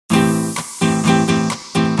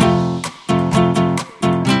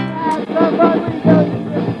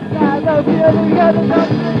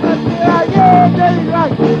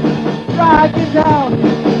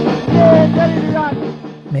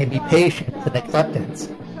Maybe patience and acceptance.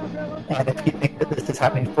 And if you think that this is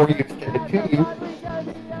happening for you instead of to you,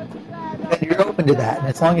 then you're open to that. And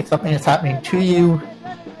as long as something is happening to you,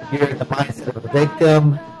 you're in the mindset of a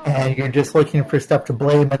victim, and you're just looking for stuff to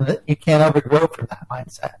blame, and you can't ever grow from that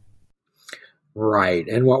mindset. Right.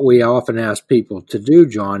 And what we often ask people to do,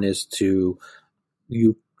 John, is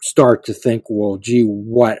you start to think, well, gee,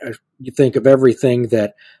 what you think of everything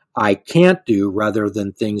that I can't do rather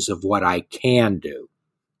than things of what I can do.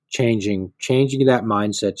 Changing that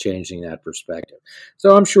mindset, changing that perspective.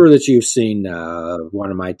 So I'm sure that you've seen one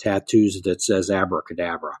of my tattoos that says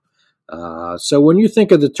abracadabra. So when you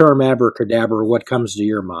think of the term abracadabra, what comes to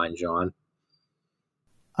your mind, John?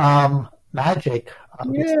 Magic.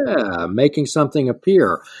 Yeah, making something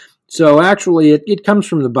appear. So actually, it comes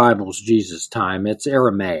from the Bible's Jesus time. It's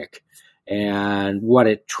Aramaic. And what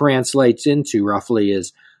it translates into roughly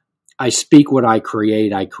is, I speak what I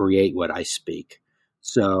create what I speak.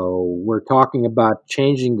 So we're talking about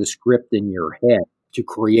changing the script in your head to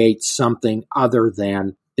create something other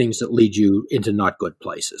than things that lead you into not good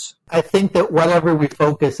places. I think that whatever we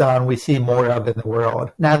focus on, we see more of in the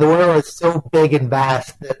world. Now, the world is so big and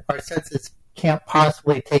vast that our senses can't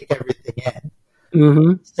possibly take everything in.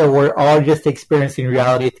 Mm-hmm. So we're all just experiencing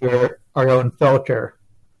reality through our own filter.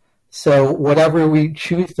 So whatever we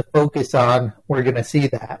choose to focus on, we're going to see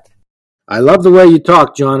that. I love the way you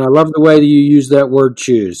talk, John. I love the way that you use that word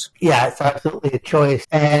choose. Yeah, it's absolutely a choice.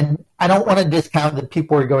 And I don't want to discount that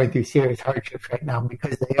people are going through serious hardships right now,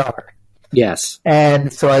 because they are. Yes.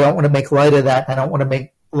 And so I don't want to make light of that. I don't want to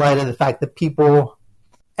make light of the fact that people,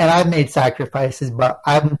 and I've made sacrifices, but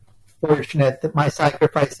I'm fortunate that my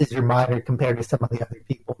sacrifices are minor compared to some of the other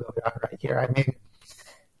people going on right here. I mean,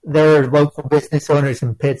 there are local business owners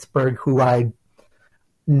in Pittsburgh who I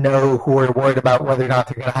know who are worried about whether or not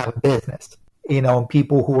they're going to have a business. You know,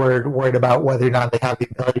 people who are worried about whether or not they have the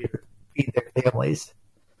ability to feed their families.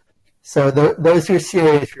 So those are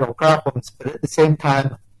serious, real problems. But at the same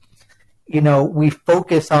time, you know, we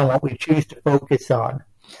focus on what we choose to focus on.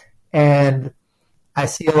 And I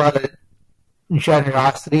see a lot of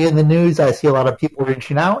generosity in the news. I see a lot of people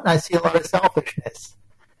reaching out, and I see a lot of selfishness.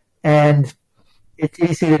 And it's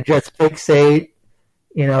easy to just fixate,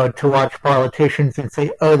 you know, to watch politicians and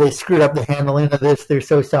say, oh, they screwed up the handling of this. They're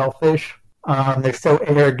so selfish. They're so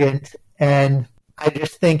arrogant. And I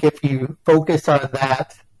just think if you focus on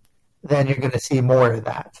that, then you're going to see more of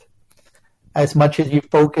that. As much as you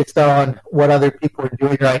focus on what other people are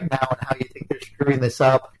doing right now and how you think they're screwing this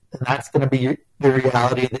up, then that's going to be the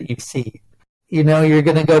reality that you see. You know, you're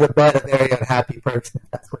going to go to bed a very unhappy person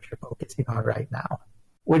if that's what you're focusing on right now.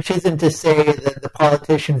 Which isn't to say that the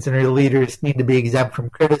politicians and our leaders need to be exempt from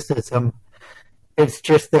criticism. It's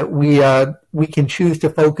just that we can choose to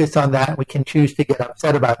focus on that. We can choose to get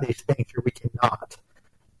upset about these things, or we cannot.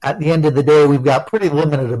 At the end of the day, we've got pretty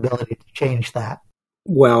limited ability to change that.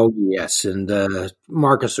 Well, yes, and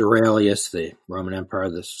Marcus Aurelius, the Roman Empire,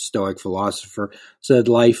 the Stoic philosopher, said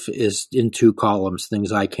life is in two columns,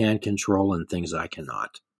 things I can control and things I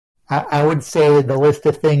cannot. I would say the list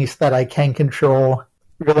of things that I can control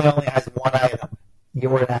really only has one item: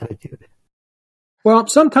 your attitude. Well,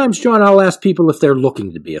 sometimes, John, I'll ask people if they're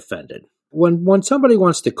looking to be offended. When somebody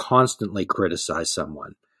wants to constantly criticize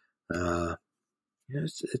someone, I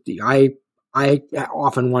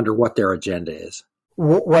often wonder what their agenda is.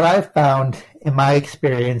 What I've found in my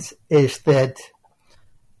experience is that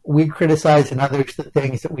we criticize in others the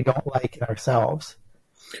things that we don't like in ourselves.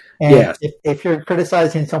 And yes. if you're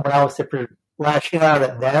criticizing someone else, if you're lashing out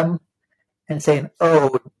at them and saying,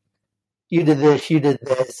 oh, you did this,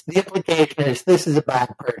 the implication is this is a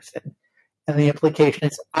bad person. And the implication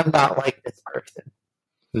is I'm not like this person.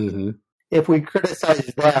 Mm-hmm. If we criticize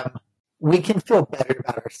them, we can feel better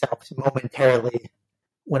about ourselves momentarily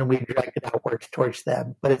when we direct it outwards towards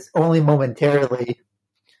them. But it's only momentarily.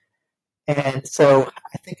 And so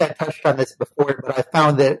I think I touched on this before, but I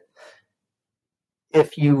found that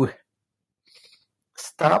if you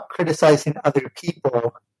stop criticizing other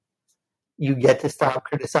people, you get to stop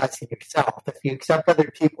criticizing yourself. If you accept other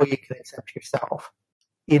people, you can accept yourself.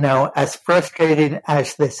 You know, as frustrating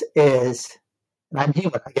as this is, and I'm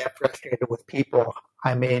human, I get frustrated with people.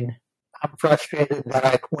 I mean, I'm frustrated that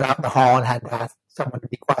I went out in the hall and had to ask someone to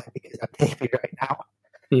be quiet because I'm taping right now.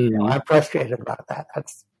 Mm-hmm. You know, I'm frustrated about that.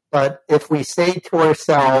 But if we say to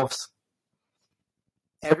ourselves,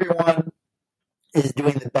 everyone is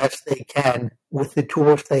doing the best they can with the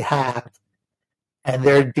tools they have, and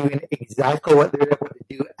they're doing exactly what they're able to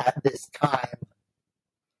do at this time,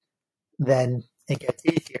 then it gets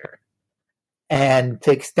easier. And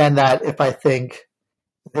to extend that, if I think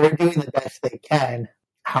they're doing the best they can,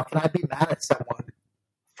 how can I be mad at someone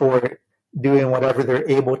for doing whatever they're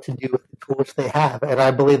able to do with the tools they have? And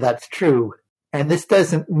I believe that's true. And this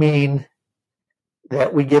doesn't mean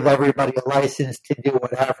that we give everybody a license to do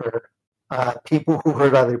whatever. People who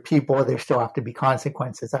hurt other people, there still have to be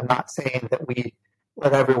consequences. I'm not saying that we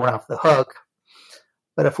let everyone off the hook,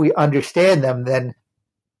 but if we understand them, then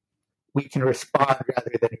we can respond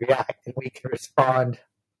rather than react, and we can respond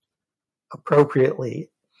appropriately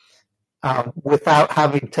without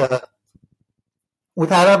having to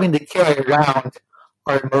carry around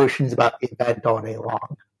our emotions about the event all day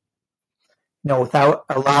long. Without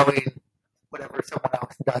allowing whatever someone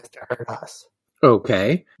else does to hurt us.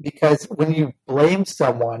 Okay. Because when you blame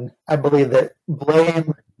someone, I believe that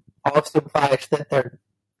blame also implies that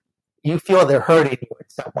you feel they're hurting you in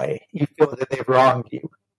some way. You feel that they've wronged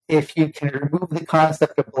you. If you can remove the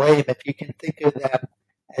concept of blame, if you can think of them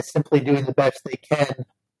as simply doing the best they can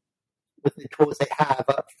with the tools they have.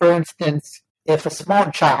 For instance, if a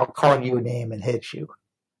small child called you a name and hit you,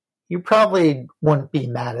 you probably wouldn't be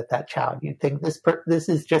mad at that child. You'd think this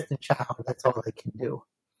is just a child. That's all they can do.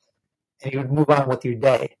 And you would move on with your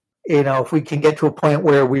day. If we can get to a point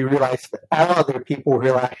where we realize that all other people who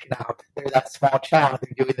are lashing out, they're that small child,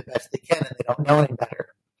 they're doing the best they can and they don't know any better,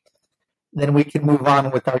 then we can move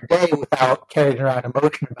on with our day without carrying around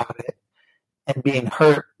emotion about it and being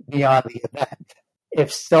hurt beyond the event.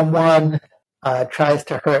 If someone tries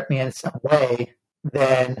to hurt me in some way,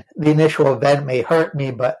 then the initial event may hurt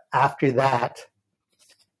me, but after that,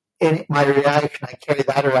 in my reaction, I carry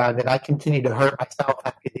that around and I continue to hurt myself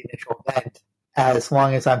after the initial event as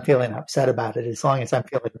long as I'm feeling upset about it, as long as I'm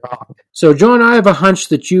feeling wronged. So, John, I have a hunch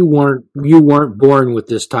that you weren't born with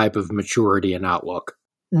this type of maturity and outlook.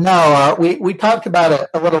 No, we talked about it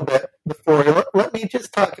a little bit before. Let me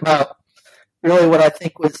just talk about really what I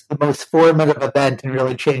think was the most formative event and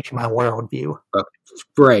really changed my worldview.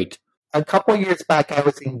 Great. A couple years back, I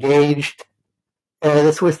was engaged.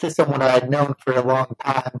 This was to someone I had known for a long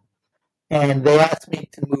time. And they asked me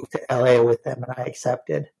to move to LA with them, and I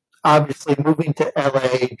accepted. Obviously, moving to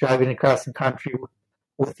LA, driving across the country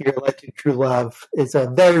with your elected true love is a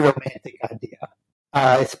very romantic idea.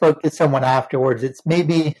 I spoke to someone afterwards. It's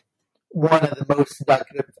maybe one of the most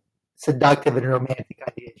seductive and romantic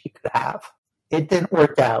ideas you could have. It didn't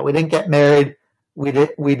work out. We didn't get married. We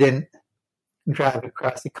didn't drive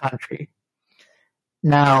across the country.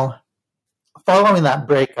 Now, following that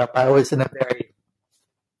breakup, I was in a very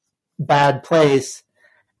bad place,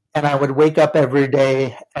 and I would wake up every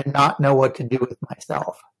day and not know what to do with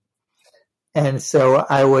myself. And so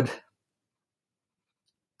I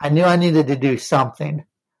knew I needed to do something,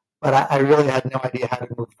 but I really had no idea how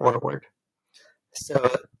to move forward.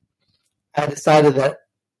 So I decided that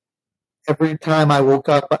every time I woke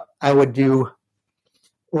up, I would do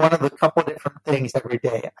one of a couple different things every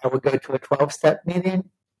day. I would go to a 12-step meeting,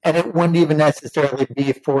 and it wouldn't even necessarily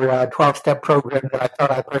be for a 12-step program that I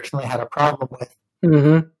thought I personally had a problem with.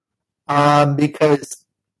 Mm-hmm. Because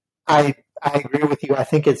I agree with you. I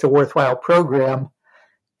think it's a worthwhile program.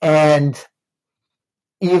 And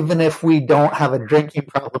even if we don't have a drinking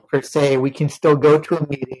problem per se, we can still go to a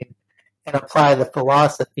meeting and apply the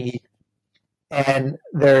philosophy. And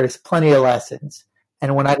there's plenty of lessons.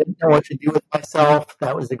 And when I didn't know what to do with myself,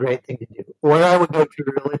 that was a great thing to do. Or I would go to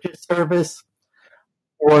a religious service,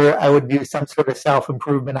 or I would do some sort of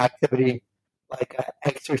self-improvement activity like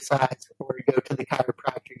exercise, or go to the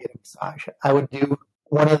chiropractor, get a massage. I would do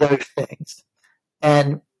one of those things.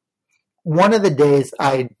 And one of the days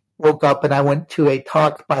I woke up and I went to a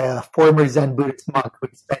talk by a former Zen Buddhist monk who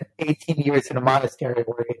spent 18 years in a monastery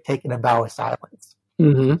where he had taken a vow of silence.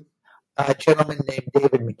 Mm-hmm. A gentleman named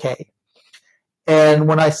David McKay. And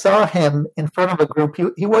when I saw him in front of a group,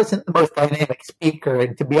 he wasn't the most dynamic speaker.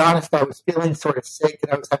 And to be honest, I was feeling sort of sick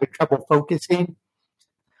and I was having trouble focusing.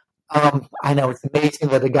 I know it's amazing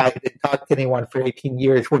that a guy who didn't talk to anyone for 18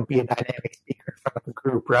 years would be a dynamic speaker in front of a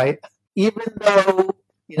group, right? Even though,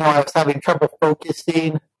 I was having trouble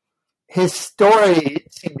focusing, his story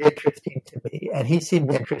seemed interesting to me, and he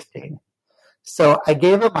seemed interesting. So I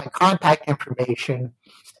gave him my contact information,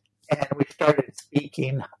 and we started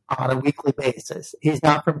speaking on a weekly basis. He's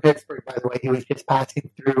not from Pittsburgh, by the way. He was just passing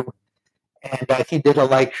through, and he did a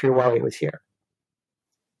lecture while he was here.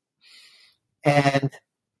 And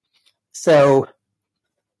so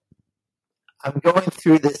I'm going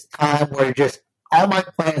through this time where just all my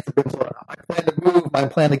plans have been blown up. My plan to move, my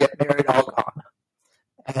plan to get married, all gone.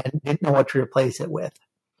 And didn't know what to replace it with.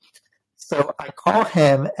 So I call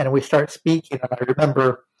him and we start speaking. And I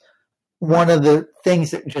remember one of the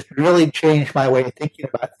things that just really changed my way of thinking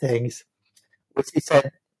about things was he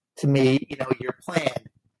said to me, your plan,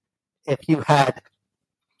 if you'd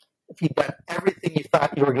done everything you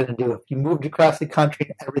thought you were going to do, if you moved across the country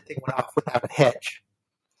and everything went off without a hitch,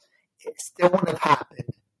 it still wouldn't have happened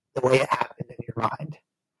the way it happened in your mind.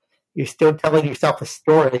 You're still telling yourself a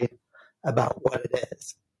story about what it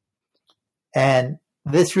is. And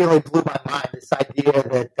this really blew my mind, this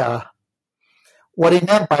idea that what he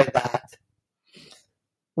meant by that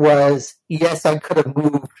was, yes, I could have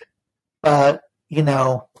moved, but, we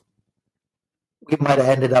might have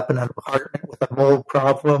ended up in an apartment with a mold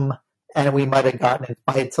problem, and we might have gotten in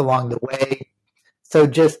fights along the way. So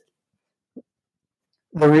just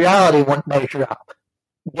the reality won't measure up.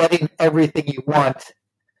 Getting everything you want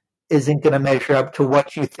isn't going to measure up to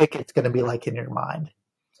what you think it's going to be like in your mind.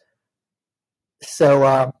 So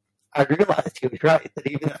I realized he was right, that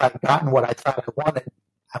even if I'd gotten what I thought I wanted,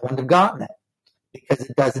 I wouldn't have gotten it because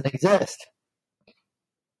it doesn't exist.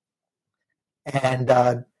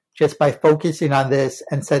 And just by focusing on this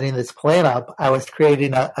and setting this plan up, I was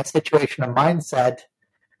creating a situation, a mindset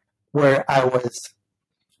where I was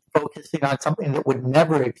focusing on something that would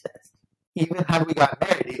never exist. Even had we got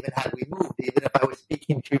married, even had we moved, even if I was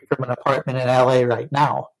speaking to you from an apartment in LA right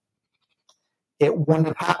now, it wouldn't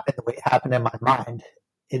have happened the way it happened in my mind.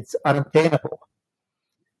 It's unobtainable.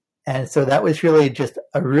 And so that was really just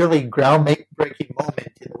a really groundbreaking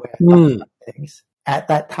moment in the way I thought about things. At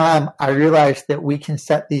that time, I realized that we can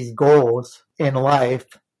set these goals in life,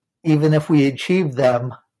 even if we achieve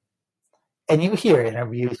them. And you hear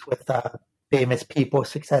interviews with famous people,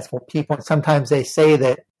 successful people, and sometimes they say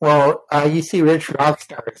that, well, you see rich rock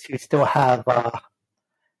stars who still have,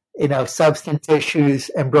 substance issues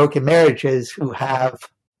and broken marriages, who have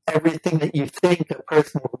everything that you think a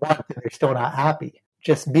person would want, and they're still not happy.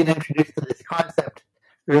 Just being introduced to this concept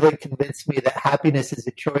really convinced me that happiness is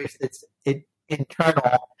a choice that's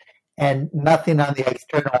internal, and nothing on the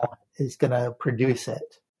external is going to produce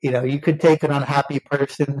it. You could take an unhappy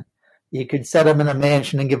person, you could set them in a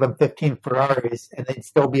mansion and give them 15 Ferraris, and they'd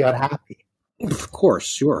still be unhappy. Of course,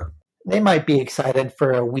 sure. They might be excited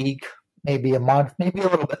for a week, maybe a month, maybe a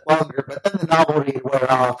little bit longer, but then the novelty would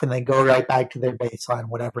wear off and they go right back to their baseline,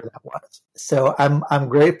 whatever that was. So I'm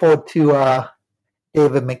grateful to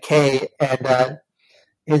David McKay, and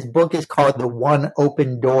his book is called The One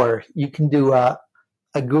Open Door. You can do a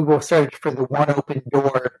Google search for The One Open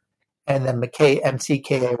Door and then McKay,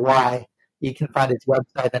 McKay. You can find his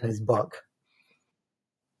website and his book.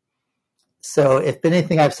 So if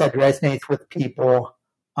anything I've said resonates with people,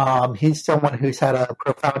 he's someone who's had a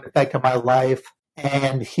profound effect on my life,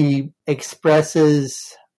 and he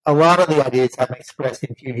expresses a lot of the ideas I'm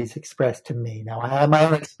expressing to you, he's expressed to me. Now, I have my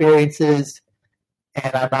own experiences,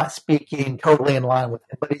 and I'm not speaking totally in line with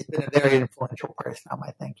him, but he's been a very influential person on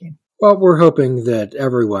my thinking. Well, we're hoping that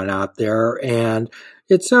everyone out there, and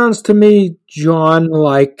it sounds to me, John,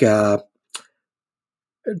 like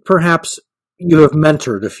perhaps you have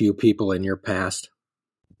mentored a few people in your past.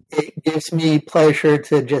 It gives me pleasure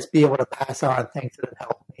to just be able to pass on things that have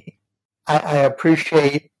helped me. I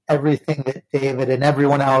appreciate everything that David and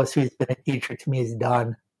everyone else who's been a teacher to me has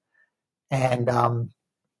done. And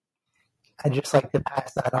I just like to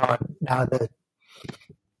pass that on now,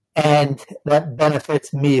 and that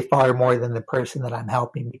benefits me far more than the person that I'm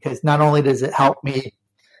helping, because not only does it help me,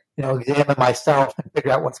 examine myself and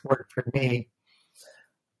figure out what's worked for me,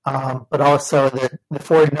 but also the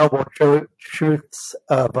Four Noble Truths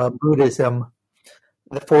of Buddhism.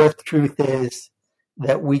 The fourth truth is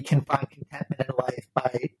that we can find contentment in life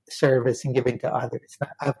by service and giving to others.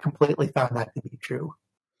 I've completely found that to be true.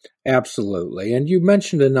 Absolutely. And you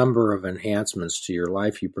mentioned a number of enhancements to your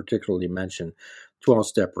life. You particularly mentioned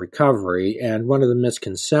 12-step recovery. And one of the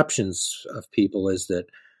misconceptions of people is that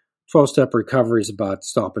 12-step recovery is about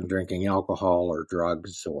stopping drinking alcohol or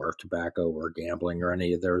drugs or tobacco or gambling or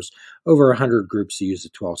any of those. Over 100 groups use the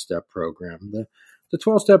 12-step program. The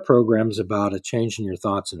 12-step program is about a change in your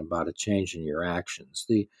thoughts and about a change in your actions.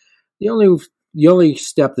 The only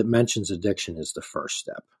step that mentions addiction is the first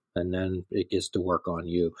step, and then it gets to work on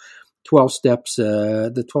you. 12 steps.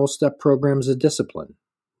 The 12-step program is a discipline,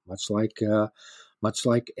 much like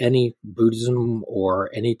any Buddhism or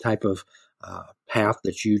any type of path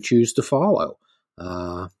that you choose to follow.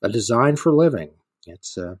 A design for living.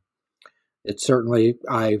 It's certainly.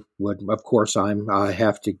 I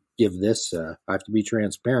have to give this. I have to be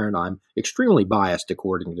transparent. I'm extremely biased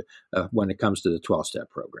according to when it comes to the 12-step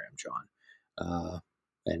program, John.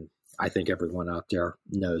 And I think everyone out there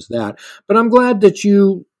knows that. But I'm glad that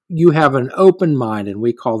you have an open mind, and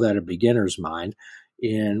we call that a beginner's mind,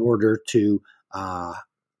 in order to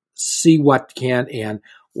see what can and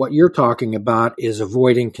what you're talking about is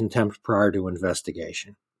avoiding contempt prior to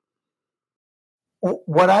investigation.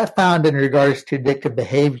 What I found in regards to addictive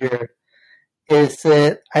behavior is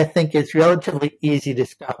that I think it's relatively easy to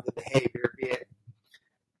stop the behavior, be it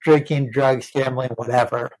drinking, drugs, gambling,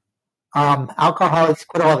 whatever. Alcoholics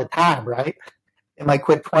quit all the time, right? They might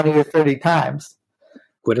quit 20 or 30 times.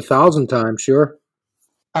 Quit 1,000 times, sure.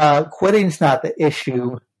 Quitting's not the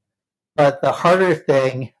issue, but the harder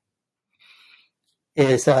thing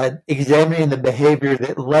is examining the behavior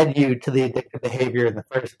that led you to the addictive behavior in the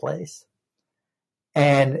first place.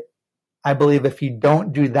 And I believe if you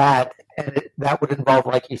don't do that, and that would involve,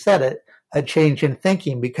 like you said, a change in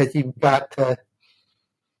thinking, because you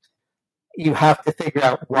have to figure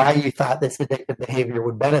out why you thought this addictive behavior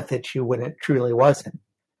would benefit you when it truly wasn't.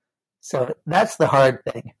 So that's the hard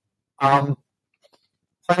thing. Plenty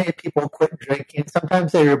of people quit drinking.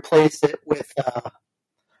 Sometimes they replace it with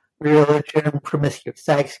religion, promiscuous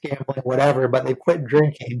sex, gambling, whatever, but they quit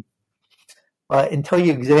drinking. But until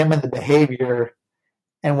you examine the behavior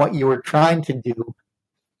and what you were trying to do,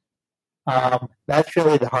 that's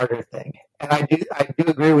really the harder thing. And I do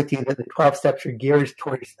agree with you that the 12 steps are geared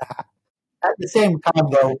towards that. At the same time,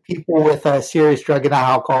 though, people with serious drug and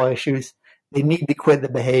alcohol issues, they need to quit the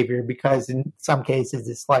behavior because in some cases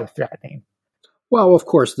it's life-threatening. Well, of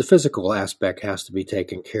course, the physical aspect has to be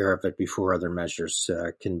taken care of it before other measures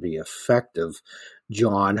can be effective,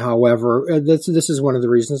 John. However, this is one of the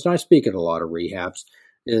reasons, and I speak at a lot of rehabs,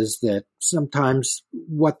 is that sometimes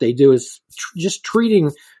what they do is just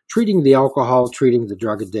treating the alcohol, treating the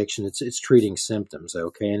drug addiction. It's treating symptoms,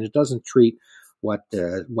 okay, and it doesn't treat what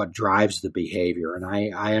drives the behavior. And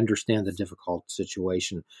I understand the difficult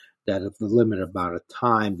situation that of the limited amount of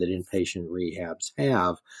time that inpatient rehabs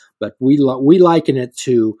have, but we liken it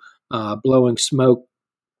to blowing smoke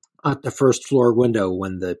out the first floor window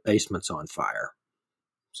when the basement's on fire.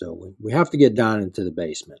 So we have to get down into the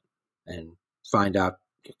basement and find out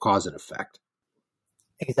cause and effect.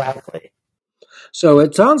 Exactly. So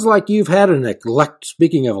it sounds like you've had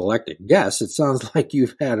speaking of elected guests, it sounds like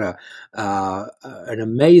you've had an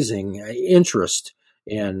amazing interest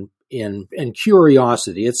in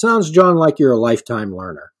curiosity. It sounds, John, like you're a lifetime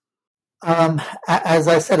learner. As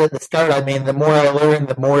I said at the start, I mean, the more I learn,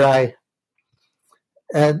 the more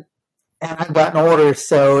and I've gotten older.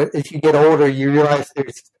 So as you get older, you realize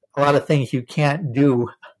there's a lot of things you can't do.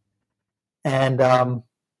 And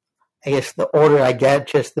I guess the older I get,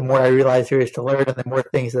 just the more I realize there is to learn and the more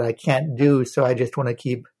things that I can't do. So I just want to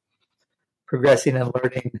keep progressing and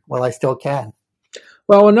learning while I still can.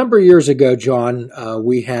 Well, a number of years ago, John,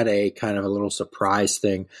 we had a kind of a little surprise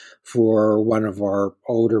thing for one of our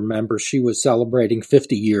older members. She was celebrating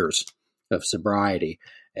 50 years of sobriety.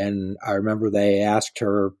 And I remember they asked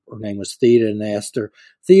her name was Theta, and they asked her,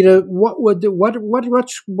 Theta,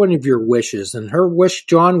 what's one of your wishes? And her wish,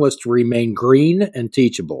 John, was to remain green and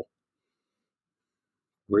teachable.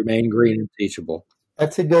 Remain green and teachable.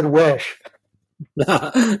 That's a good wish.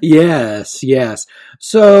 Yes.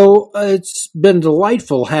 So it's been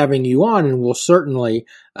delightful having you on, and we'll certainly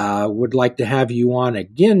would like to have you on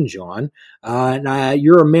again, John.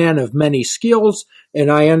 You're a man of many skills, and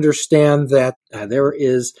I understand that there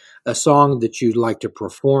is a song that you'd like to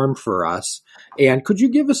perform for us. And could you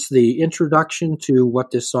give us the introduction to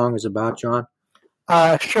what this song is about, John?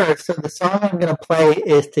 Sure. So the song I'm going to play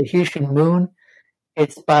is Tahitian Moon.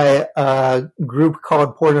 It's by a group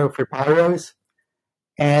called Porno for Pyros.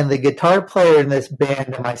 And the guitar player in this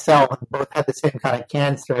band and myself both had the same kind of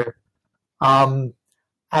cancer.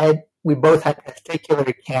 We both had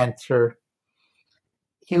testicular cancer.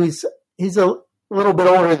 He's a little bit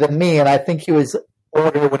older than me, and I think he was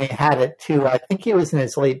older when he had it too. I think he was in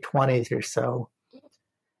his late 20s or so.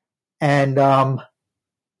 And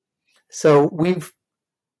so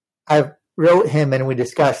I wrote him and we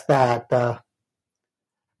discussed that.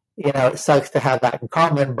 It sucks to have that in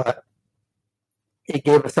common, but it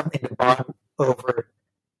gave us something to bond over.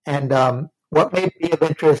 And what may be of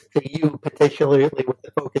interest to you, particularly with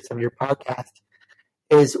the focus of your podcast,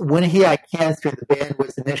 is when he had cancer, the band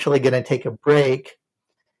was initially going to take a break,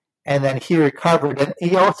 and then he recovered. And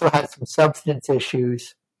he also had some substance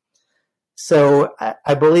issues. So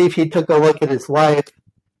I believe he took a look at his life,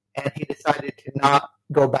 and he decided to not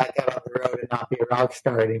go back out on the road and not be a rock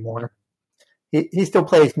star anymore. He still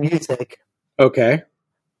plays music. Okay.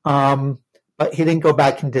 But he didn't go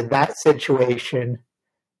back into that situation,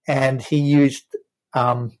 and he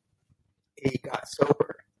got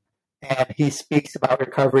sober, and he speaks about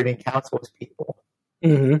recovery and counsels people.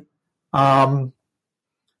 Mm-hmm.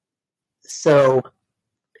 So,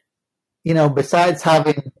 besides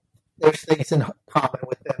having those things in common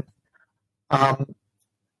with them,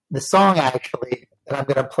 the song actually that I'm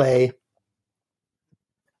going to play,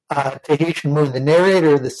 Tahitian Moon, the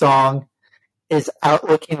narrator of the song is out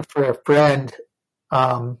looking for a friend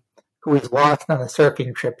who is lost on a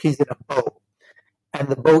surfing trip. He's in a boat, and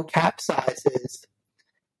the boat capsizes,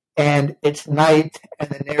 and it's night, and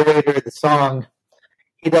the narrator of the song,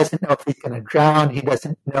 he doesn't know if he's going to drown. He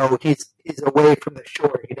doesn't know. He's away from the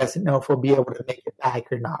shore. He doesn't know if he'll be able to make it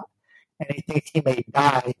back or not, and he thinks he may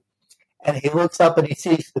die. And he looks up and he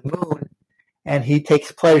sees the moon, and he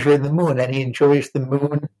takes pleasure in the moon, and he enjoys the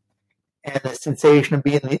moon and the sensation of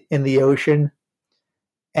being in the ocean.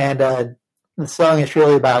 And the song is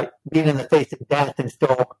really about being in the face of death and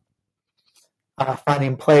still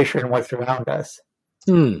finding pleasure in what's around us.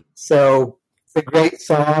 So it's a great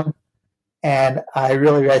song, and I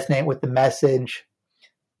really resonate with the message.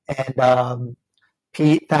 And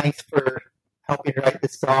Pete, thanks for helping write the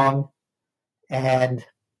song. And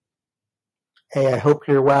hey, I hope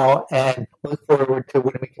you're well, and look forward to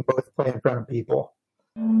when we can both play in front of people.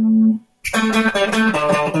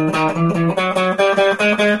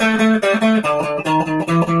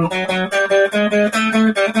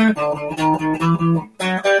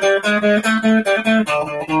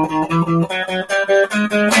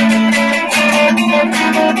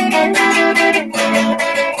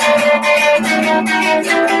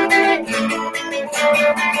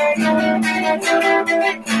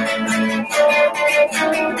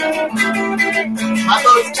 My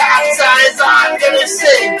boat's capsized, I'm gonna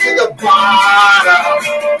sink to the bottom.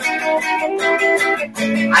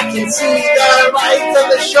 I can see the lights of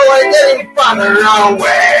the shore getting farther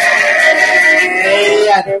away.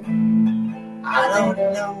 I don't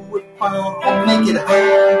know if I'll make it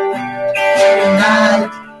home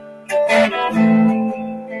tonight,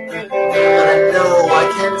 but I know I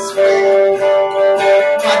can swim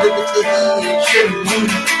under the Tahitian moon.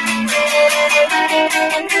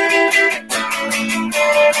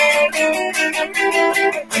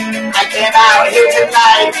 I came out here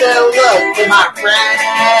tonight to look for my friend.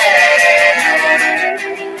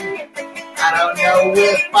 I don't know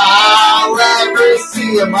if I'll ever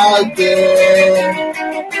see him again.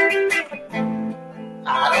 I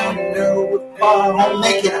don't know if I'll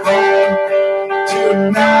make it home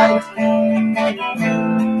tonight,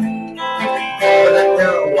 but I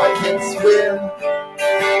know I can swim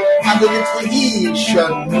under the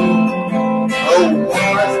Tahitian moon. Oh, one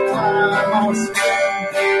last time I'll swim.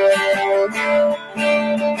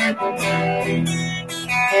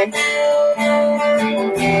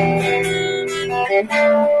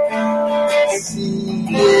 Sea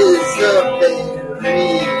is a very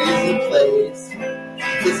easy place.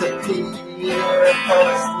 Disappear, fall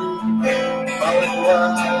asleep, fall in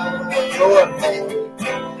love, or make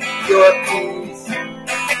your peace.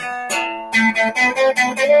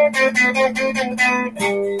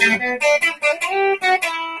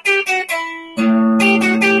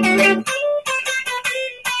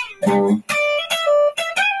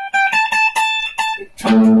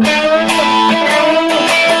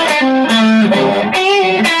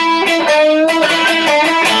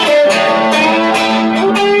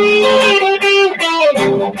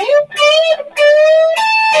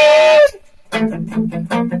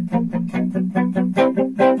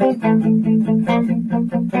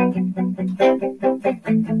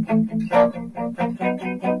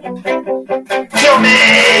 Kill me!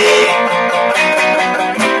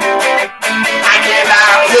 I came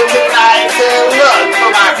out here tonight to look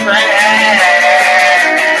for my friend.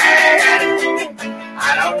 I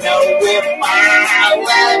don't know if I'll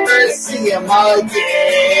ever see him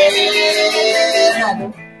again.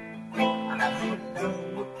 I don't know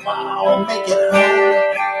if I'll make it home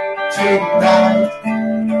tonight,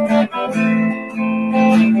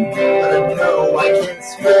 but I know I can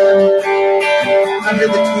swim under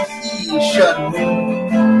the Tahitian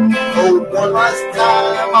moon. Oh, one last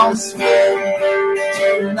time I'll swim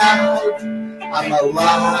tonight. I'm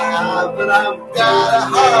alive, but I've got a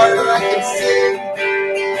heart that I can sing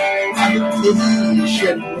under the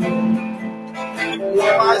Tahitian moon.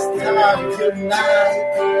 One last time tonight.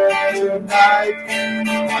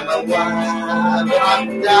 I'm alive, but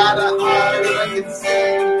I've got a heart that I can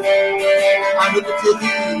sing under the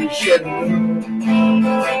Tahitian moon.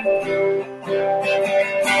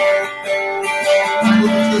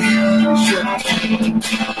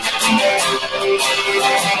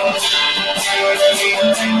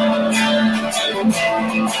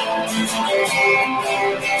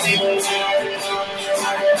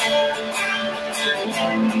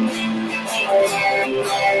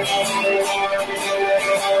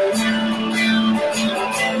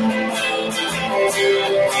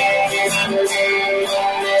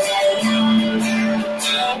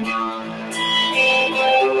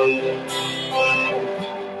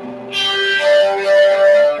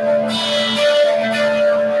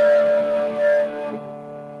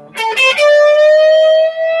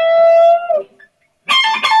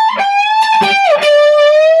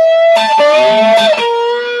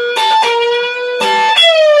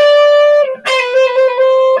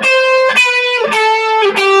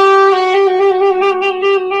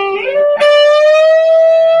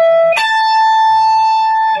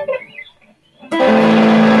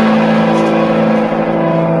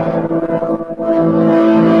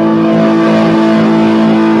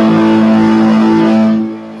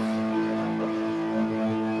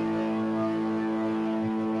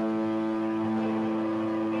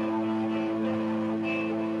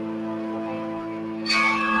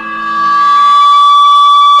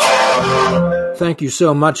 thank you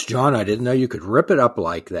so much, John. I didn't know you could rip it up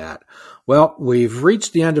like that. Well, we've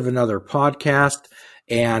reached the end of another podcast,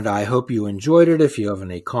 and I hope you enjoyed it. If you have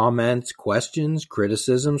any comments, questions,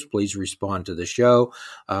 criticisms, please respond to the show.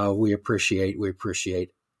 We appreciate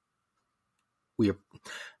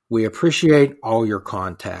all your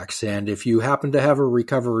contacts. And if you happen to have a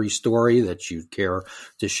recovery story that you'd care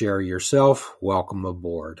to share yourself, welcome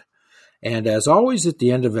aboard. And as always, at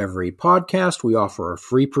the end of every podcast, we offer a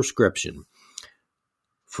free prescription.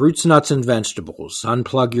 Fruits, nuts, and vegetables.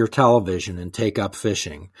 Unplug your television and take up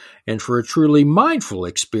fishing. And for a truly mindful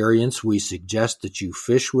experience, we suggest that you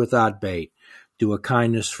fish without bait. Do a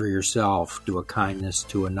kindness for yourself. Do a kindness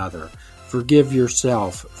to another. Forgive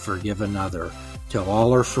yourself. Forgive another. Till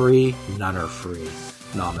all are free, none are free.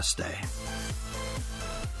 Namaste.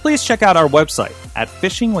 Please check out our website at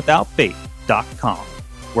fishingwithoutbait.com,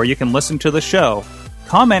 where you can listen to the show,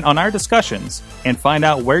 comment on our discussions, and find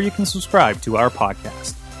out where you can subscribe to our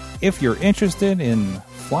podcast. If you're interested in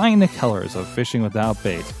flying the colors of Fishing Without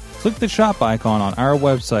Bait, click the shop icon on our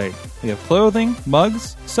website. We have clothing,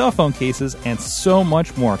 mugs, cell phone cases, and so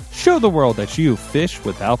much more. Show the world that you fish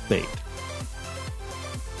without bait.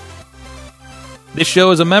 This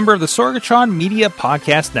show is a member of the Sorgatron Media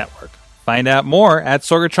Podcast Network. Find out more at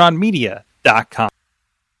sorgatronmedia.com.